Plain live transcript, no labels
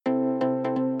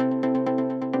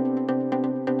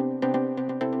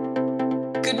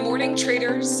Good morning,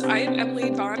 traders. I am Emily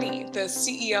Bonney, the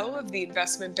CEO of the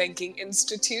Investment Banking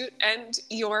Institute and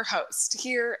your host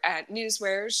here at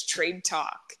NewsWare's Trade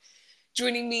Talk.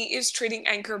 Joining me is trading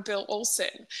anchor Bill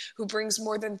Olson, who brings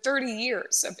more than 30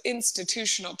 years of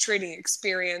institutional trading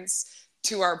experience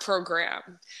to our program.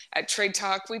 At Trade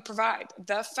Talk, we provide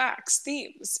the facts,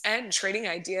 themes, and trading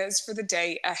ideas for the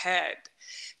day ahead.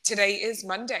 Today is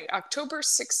Monday, October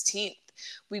 16th.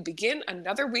 We begin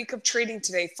another week of trading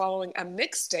today following a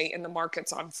mixed day in the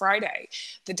markets on Friday.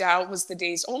 The Dow was the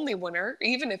day's only winner,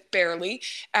 even if barely,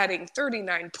 adding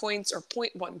 39 points or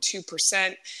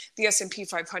 0.12%. The S&P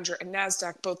 500 and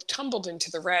NASDAQ both tumbled into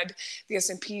the red. The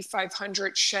S&P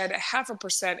 500 shed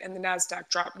 0.5% and the NASDAQ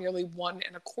dropped nearly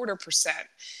 1.25%.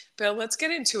 Bill, let's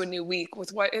get into a new week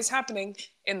with what is happening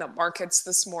in the markets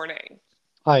this morning.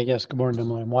 Hi, yes, good morning,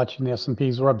 Emily. I'm watching the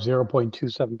S&Ps. We're up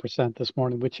 0.27% this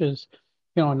morning, which is,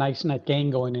 a nice net gain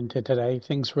going into today.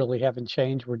 Things really haven't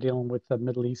changed. We're dealing with the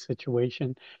Middle East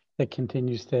situation that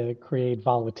continues to create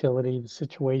volatility. The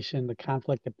situation, the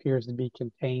conflict appears to be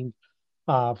contained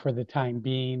for the time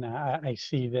being. I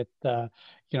see that, the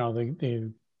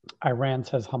Iran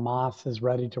says Hamas is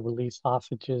ready to release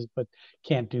hostages, but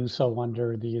can't do so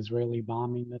under the Israeli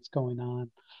bombing that's going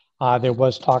on. There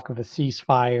was talk of a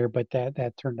ceasefire, but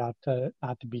that turned out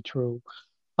not to be true.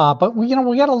 But we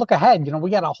got to look ahead. We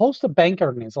got a host of bank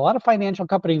earnings. A lot of financial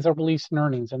companies are releasing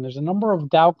earnings, and there's a number of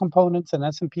Dow components and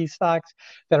S&P stocks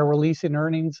that are releasing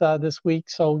earnings this week.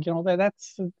 So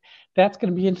that's going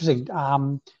to be interesting.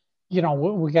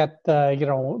 We got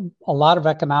a lot of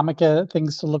economic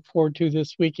things to look forward to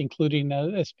this week, including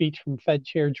a speech from Fed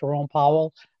Chair Jerome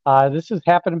Powell. This is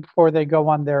happening before they go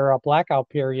on their blackout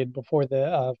period before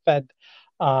the Fed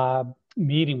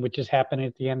meeting, which is happening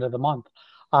at the end of the month.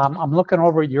 I'm looking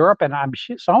over at Europe, and I'm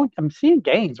seeing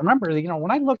gains. Remember,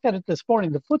 when I looked at it this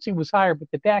morning, the FTSE was higher, but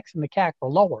the DAX and the CAC were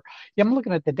lower. Yeah, I'm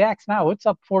looking at the DAX now; it's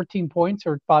up 14 points,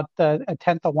 or about a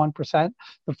tenth of 1%.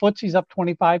 The FTSE's up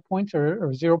 25 points, or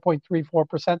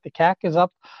 0.34%. The CAC is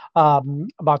up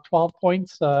about 12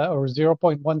 points, or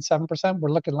 0.17%.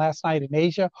 We're looking last night in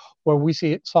Asia, where we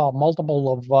saw a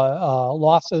multiple of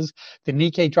losses. The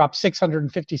Nikkei dropped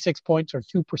 656 points, or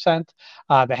 2%.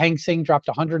 The Hang Seng dropped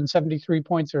 173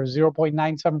 points, or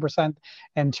 0.97%,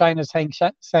 and China's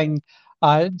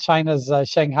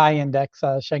Shanghai index,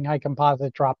 Shanghai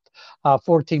Composite, dropped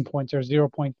 14 points, or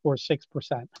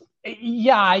 0.46%.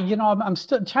 Yeah, I'm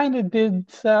still. China did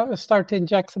start to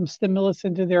inject some stimulus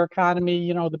into their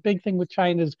economy. The big thing with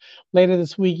China is later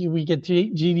this week we get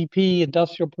GDP,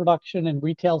 industrial production, and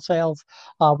retail sales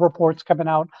reports coming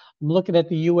out. I'm looking at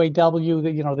the UAW.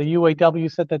 The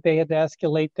UAW said that they had to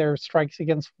escalate their strikes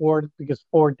against Ford because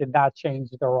Ford did not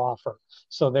change their offer.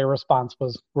 So their response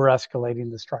was, we're escalating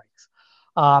the strikes.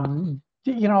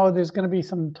 There's going to be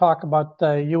some talk about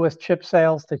U.S. chip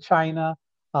sales to China.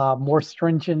 More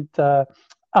stringent, curbs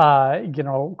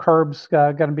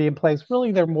going to be in place.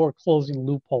 Really, they're more closing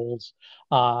loopholes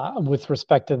with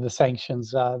respect to the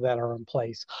sanctions that are in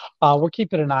place. We're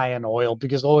keeping an eye on oil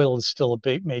because oil is still a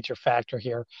big major factor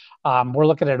here. We're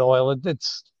looking at oil.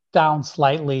 It's down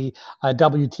slightly.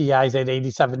 WTI is at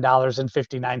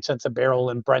 $87.59 a barrel,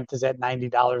 and Brent is at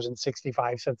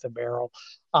 $90.65 a barrel.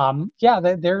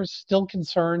 There's still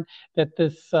concern that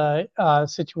this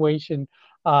situation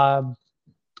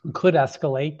could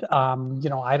escalate.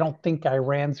 I don't think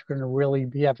Iran's going to really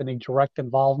have any direct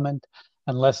involvement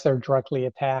unless they're directly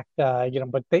attacked.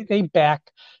 But they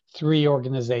back three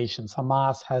organizations: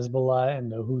 Hamas, Hezbollah,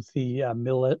 and the Houthi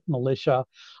militia.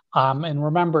 And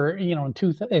remember,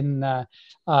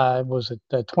 was it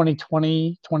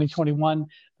 2020, 2021?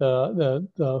 The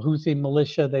Houthi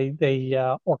militia,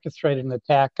 they orchestrated an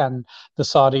attack on the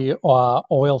Saudi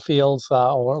oil fields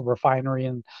or refinery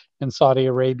in Saudi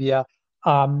Arabia.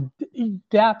 This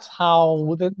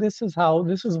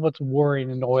is what's worrying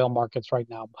in the oil markets right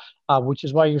now, which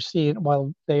is why you're seeing,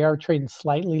 while they are trading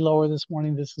slightly lower this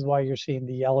morning, this is why you're seeing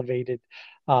the elevated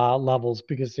levels,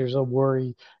 because there's a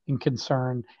worry and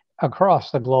concern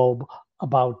across the globe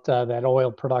about that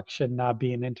oil production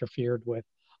being interfered with.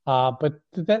 But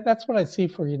that's what I see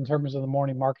for you in terms of the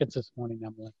morning markets this morning,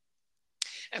 Emily.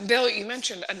 And Bill, you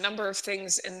mentioned a number of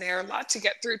things in there, a lot to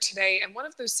get through today. And one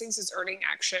of those things is earning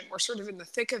action. We're sort of in the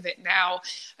thick of it now.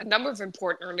 A number of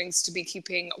important earnings to be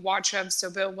keeping watch of. So,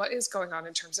 Bill, what is going on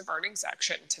in terms of earnings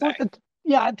action today?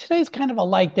 Yeah, today's kind of a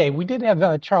light day. We did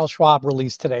have Charles Schwab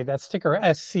release today. That's ticker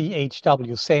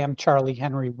SCHW, Sam, Charlie,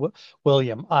 Henry,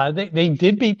 William. They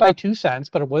did beat by 2 cents,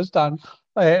 but it was done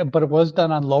but it was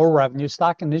done on lower revenue.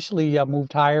 Stock initially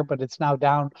moved higher, but it's now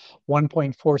down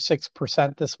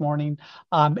 1.46% this morning.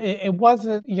 It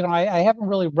wasn't, I haven't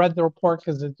really read the report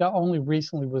because it only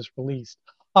recently was released.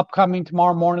 Upcoming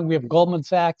tomorrow morning, we have Goldman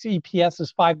Sachs. EPS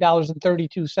is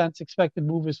 $5.32. Expected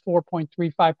move is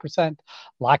 4.35%.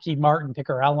 Lockheed Martin,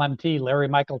 ticker LMT, Larry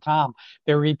Michael Tom.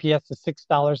 Their EPS is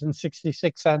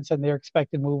 $6.66, and their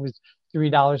expected move is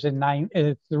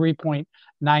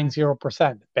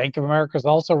 $3.90%. Bank of America is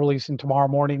also releasing tomorrow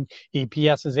morning.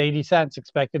 EPS is 80 cents.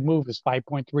 Expected move is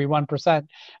 5.31%.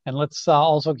 And let's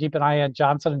also keep an eye on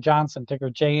Johnson & Johnson, ticker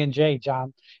J&J,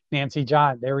 Nancy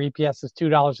John. Their EPS is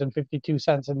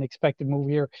 $2.52, and the expected move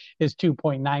here is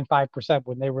 2.95%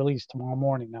 when they release tomorrow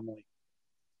morning, Emily.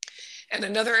 And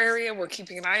another area we're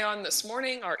keeping an eye on this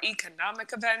morning are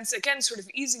economic events. Again, sort of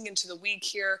easing into the week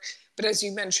here. But as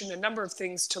you mentioned, a number of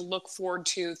things to look forward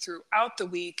to throughout the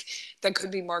week that could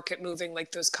be market moving,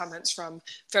 like those comments from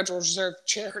Federal Reserve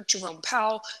Chair Jerome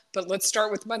Powell. But let's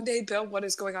start with Monday. Bill, what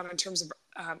is going on in terms of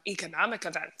economic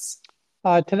events?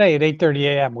 Today at 8:30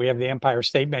 a.m., we have the Empire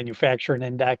State Manufacturing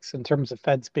Index. In terms of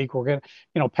Fed speak, we're going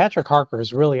to, Patrick Harker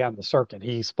is really on the circuit.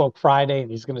 He spoke Friday, and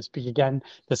he's going to speak again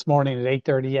this morning at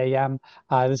 8:30 a.m.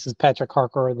 This is Patrick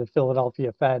Harker of the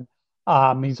Philadelphia Fed.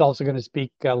 He's also going to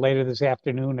speak later this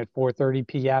afternoon at 4:30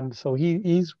 p.m. So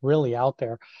he's really out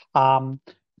there. In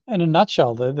a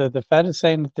nutshell, the Fed is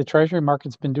saying that the Treasury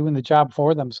market's been doing the job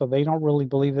for them, so they don't really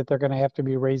believe that they're going to have to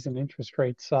be raising interest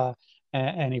rates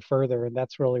any further. And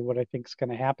that's really what I think is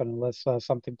going to happen unless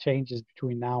something changes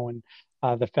between now and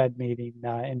the Fed meeting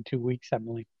in 2 weeks,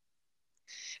 Emily.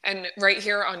 And right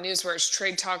here on NewsWare's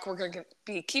Trade Talk, we're going to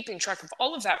be keeping track of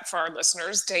all of that for our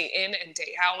listeners day in and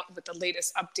day out with the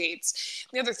latest updates.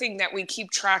 The other thing that we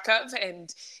keep track of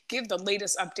and give the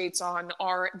latest updates on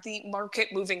are the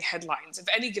market moving headlines of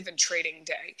any given trading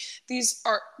day. These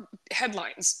are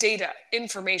headlines, data,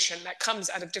 information that comes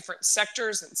out of different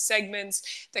sectors and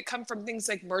segments that come from things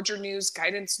like merger news,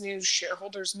 guidance news,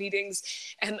 shareholders meetings,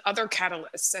 and other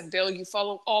catalysts. And Bill, you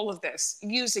follow all of this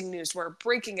using NewsWare,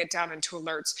 breaking it down into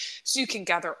alerts so you can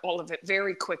gather all of it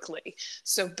very quickly.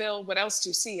 So Bill, what else do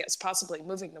you see as possibly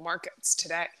moving the markets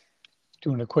today?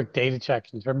 Doing a quick data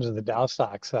check in terms of the Dow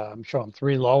stocks. I'm showing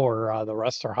 3 lower. The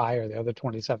rest are higher. The other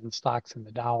 27 stocks in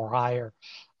the Dow are higher.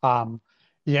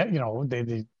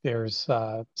 There's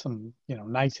some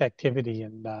nice activity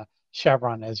in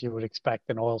Chevron, as you would expect,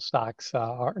 and oil stocks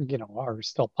are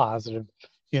still positive.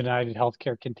 United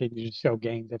Healthcare continues to show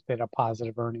gains if they had a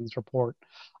positive earnings report.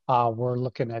 We're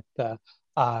looking at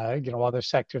other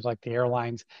sectors like the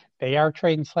airlines. They are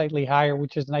trading slightly higher,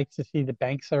 which is nice to see. The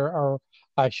banks are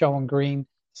showing green.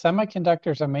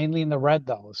 Semiconductors are mainly in the red,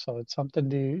 though, so it's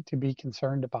something to be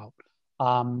concerned about.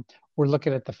 We're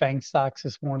looking at the FANG stocks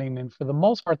this morning, and for the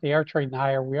most part, they are trading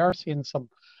higher. We are seeing some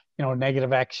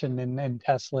negative action in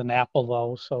Tesla and Apple,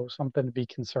 though, so something to be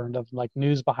concerned of. Like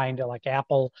news behind it, like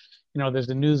Apple, there's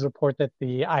a news report that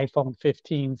the iPhone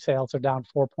 15 sales are down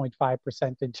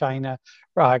 4.5% in China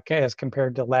as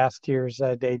compared to last year's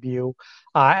debut.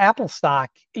 Apple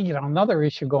stock, another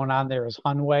issue going on there is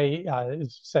Hunwei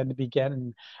is said to be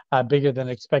getting bigger than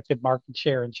expected market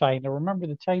share in China. Remember,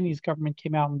 the Chinese government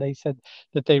came out and they said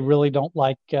that they really don't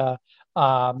like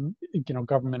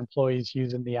government employees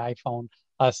using the iPhone,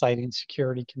 citing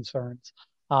security concerns.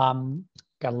 Got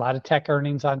a lot of tech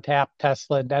earnings on tap.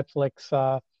 Tesla,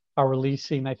 Netflix are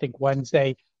releasing, I think,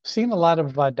 Wednesday. Seen a lot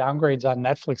of downgrades on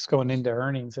Netflix going into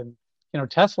earnings. And,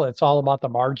 Tesla, it's all about the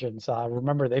margins.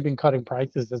 Remember, they've been cutting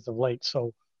prices as of late.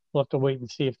 So we'll have to wait and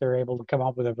see if they're able to come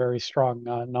up with a very strong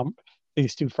number.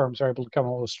 These two firms are able to come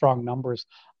up with strong numbers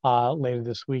later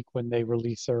this week when they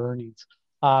release their earnings.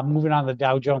 Moving on to the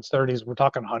Dow Jones 30s, we're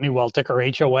talking Honeywell, ticker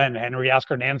HON, Henry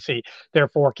Oscar Nancy. They're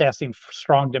forecasting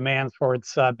strong demand for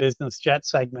its business jet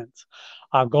segments.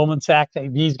 Goldman Sachs,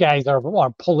 these guys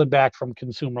are pulling back from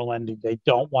consumer lending. They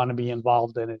don't want to be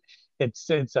involved in it. It's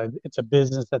a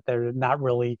business that they're not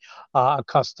really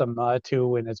accustomed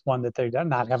to, and it's one that they're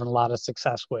not having a lot of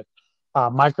success with.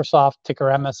 Microsoft, ticker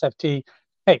MSFT.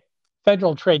 Hey,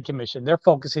 Federal Trade Commission, they're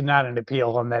focusing on an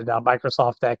appeal on that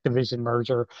Microsoft Activision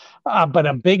merger. But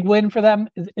a big win for them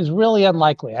is really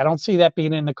unlikely. I don't see that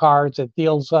being in the cards. It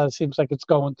deals seems like it's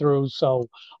going through, so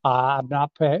I'm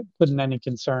not putting any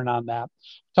concern on that.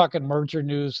 Talking merger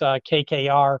news,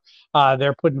 KKR,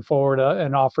 they're putting forward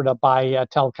an offer to buy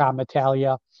Telecom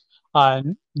Italia.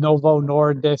 Novo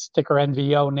Nordisk, ticker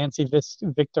NVO, Nancy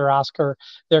Victor Oscar,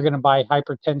 they're going to buy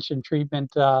hypertension treatment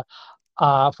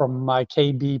from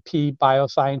KBP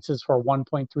Biosciences for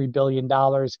 $1.3 billion.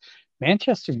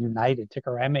 Manchester United,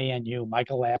 ticker MANU,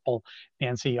 Michael Apple,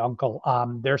 Nancy Uncle.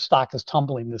 Their stock is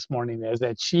tumbling this morning as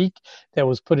that sheik that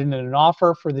was putting in an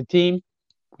offer for the team,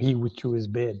 he withdrew his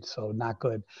bid, so not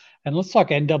good. And let's talk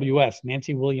NWS,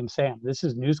 Nancy Williams Sam. This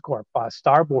is News Corp.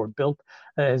 Starboard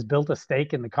has built a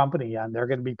stake in the company, and they're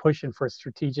going to be pushing for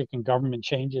strategic and government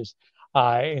changes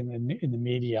in the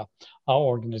media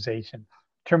organization.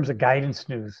 In terms of guidance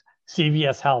news,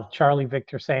 CVS Health, Charlie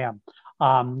Victor Sam.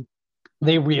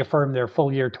 They reaffirmed their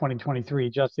full year 2023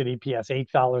 adjusted EPS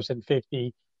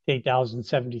 $8.50 to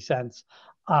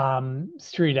 $8.70.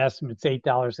 Street estimates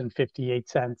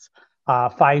 $8.58.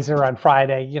 Pfizer on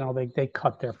Friday, they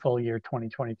cut their full year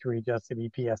 2023 adjusted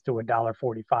EPS to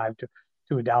 $1.45 to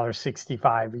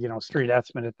 $1.65. Street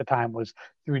estimate at the time was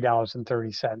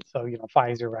 $3.30. So,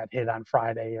 Pfizer got hit on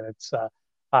Friday, and it's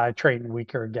trading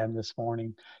weaker again this morning.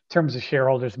 In terms of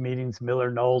shareholders meetings,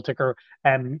 Miller Knoll ticker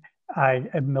and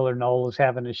Miller Knoll is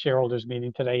having a shareholders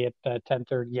meeting today at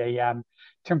 10:30 a.m. In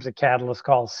terms of catalyst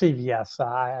calls, CVS,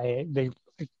 they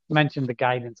mentioned the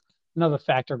guidance. Another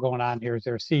factor going on here is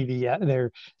their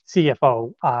CFO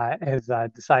has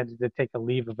decided to take a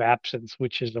leave of absence,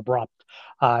 which is abrupt,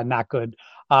 not good.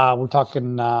 We're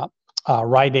talking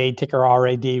Rite Aid, ticker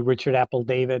RAD, Richard Apple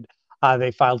David.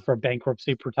 They filed for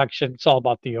bankruptcy protection. It's all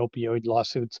about the opioid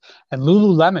lawsuits. And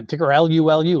Lululemon, ticker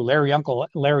LULU, Larry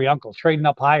Uncle, trading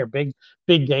up higher. Big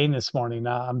gain this morning.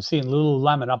 I'm seeing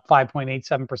Lululemon up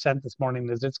 5.87% this morning,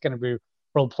 as it's going to be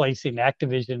replacing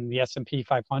Activision in the S&P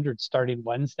 500 starting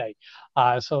Wednesday.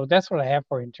 So that's what I have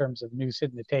for you in terms of news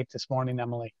hitting the tape this morning,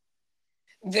 Emily.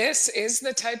 This is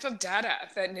the type of data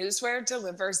that NewsWare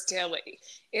delivers daily.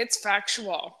 It's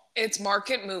factual, it's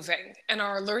market moving, and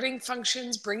our alerting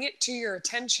functions bring it to your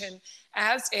attention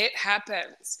as it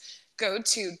happens. Go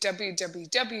to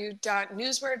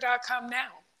www.newsware.com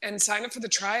now and sign up for the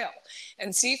trial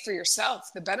and see for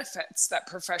yourself the benefits that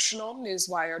professional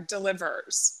Newswire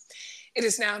delivers. It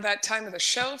is now that time of the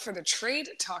show for the Trade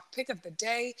Talk Pick of the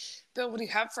Day. Bill, what do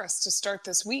you have for us to start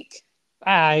this week?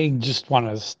 I just want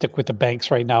to stick with the banks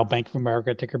right now. Bank of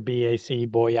America, ticker BAC,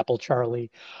 Boy, Apple,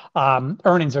 Charlie.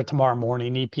 Earnings are tomorrow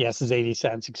morning. EPS is 80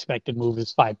 cents. Expected move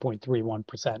is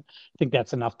 5.31%. I think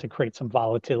that's enough to create some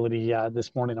volatility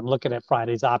this morning. I'm looking at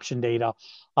Friday's option data.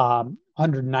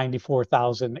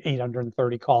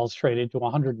 194,830 calls traded to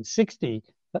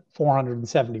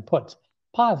 160,470 puts.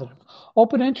 Positive.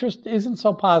 Open interest isn't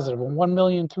so positive.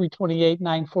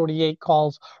 1,328,948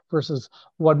 calls versus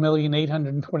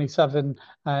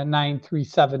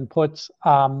 1,827,937 puts.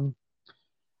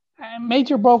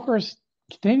 Major brokers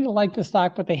continue to like the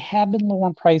stock, but they have been low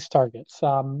on price targets.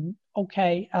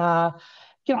 Okay.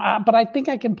 But I think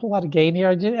I can pull out a gain here.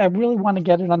 I really want to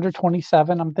get it under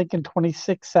 27. I'm thinking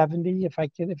 26.70. If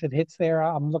it hits there,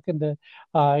 I'm looking to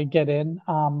get in.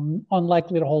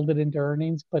 Unlikely to hold it into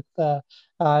earnings, but if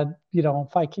I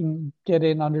can get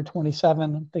in under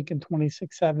 27, I'm thinking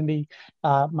 26.70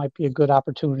 might be a good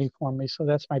opportunity for me. So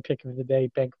that's my pick of the day.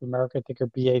 Bank of America, ticker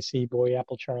BAC, Boy,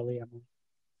 Apple, Charlie, Emily.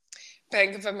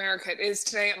 Bank of America it is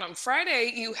today. And on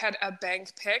Friday, you had a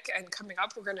bank pick. And coming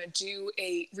up, we're going to do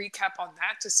a recap on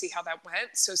that to see how that went.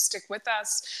 So stick with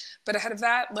us. But ahead of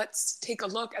that, let's take a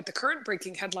look at the current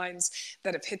breaking headlines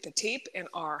that have hit the tape in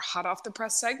our hot off the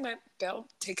press segment. Bill,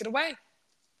 take it away.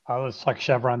 It's like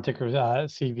Chevron, ticker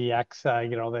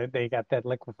CVX. They got that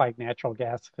liquefied natural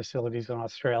gas facilities in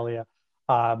Australia.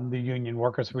 The union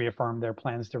workers reaffirmed their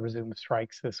plans to resume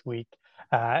strikes this week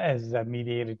as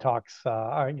mediated talks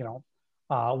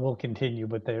will continue,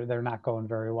 but they're not going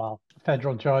very well.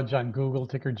 Federal judge on Google,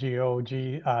 ticker GOG,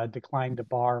 declined to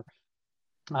bar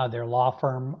their law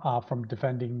firm from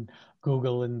defending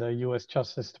Google in the U.S.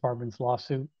 Justice Department's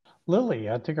lawsuit. Lilly,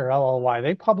 ticker LLY,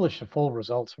 they published the full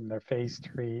results from their phase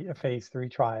three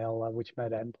trial, which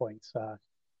met endpoints.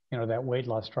 That weight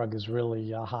loss drug is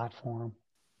really hot for them.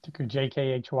 Ticker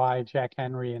JKHY, Jack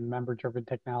Henry, and member Driven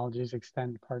Technologies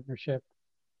extend partnership.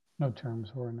 No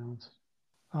terms were announced.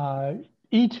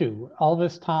 E2,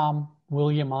 Elvis, Tom,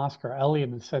 William, Oscar,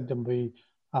 Elliot is said to be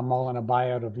mulling a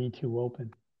buyout of E2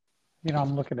 Open.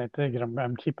 I'm looking at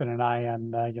I'm keeping an eye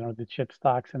on the chip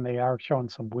stocks, and they are showing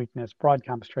some weakness.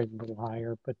 Broadcom's trading a little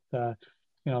higher, but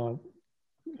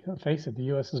face it, the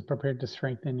U.S. is prepared to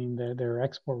strengthening their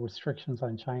export restrictions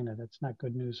on China. That's not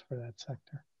good news for that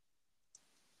sector.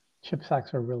 Chip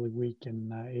stocks are really weak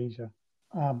in Asia.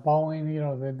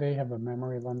 Boeing, they have a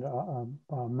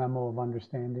memo of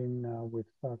understanding with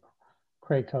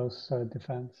Kratos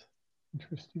Defense.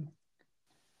 Interesting.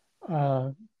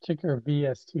 Ticker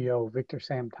VSTO, Victor,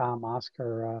 Sam, Tom,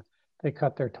 Oscar, they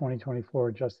cut their 2024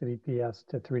 adjusted EPS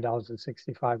to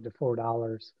 $3.65 to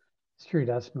 $4. Street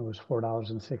estimate was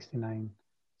 $4.69.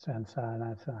 Since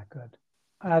that's not good.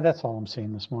 That's all I'm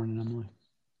seeing this morning, Emily.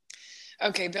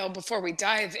 Okay, Bill, before we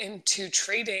dive into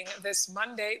trading this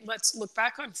Monday, let's look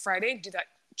back on Friday and do that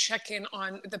check in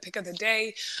on the pick of the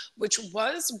day, which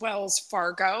was Wells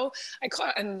Fargo. I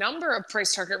caught a number of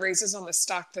price target raises on the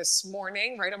stock this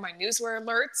morning, right on my NewsWare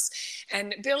alerts.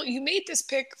 And Bill, you made this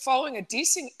pick following a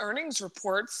decent earnings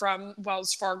report from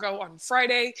Wells Fargo on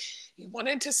Friday. You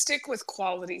wanted to stick with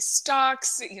quality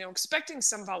stocks, expecting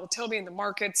some volatility in the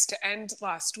markets to end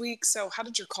last week. So how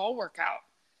did your call work out?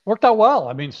 Worked out well.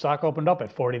 I mean, stock opened up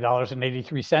at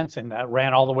 $40.83 and that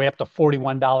ran all the way up to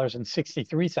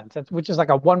 $41.63, which is like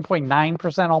a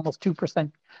 1.9%, almost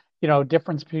 2%,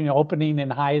 difference between opening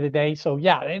and high of the day. So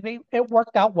yeah, it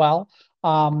worked out well.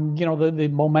 The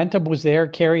momentum was there,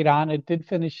 carried on. It did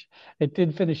finish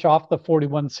off the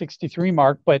 41.63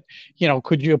 mark, but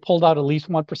could you have pulled out at least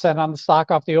 1% on the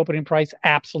stock off the opening price?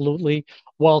 Absolutely.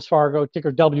 Wells Fargo,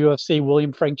 ticker WFC,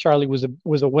 William Frank Charlie was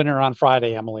a winner on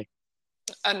Friday, Emily.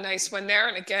 A nice one there.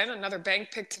 And again, another bank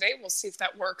pick today. We'll see if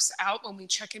that works out when we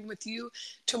check in with you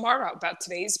tomorrow about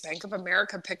today's Bank of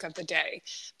America pick of the day.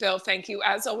 Bill, thank you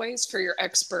as always for your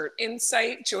expert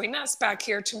insight. Join us back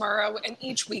here tomorrow and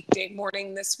each weekday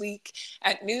morning this week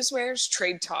at NewsWare's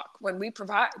Trade Talk when we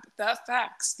provide the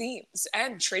facts, themes,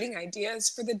 and trading ideas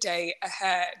for the day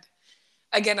ahead.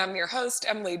 Again, I'm your host,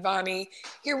 Emily Bonney,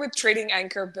 here with trading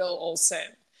anchor Bill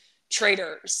Olson.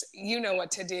 Traders, you know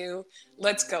what to do.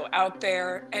 Let's go out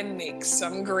there and make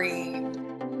some green.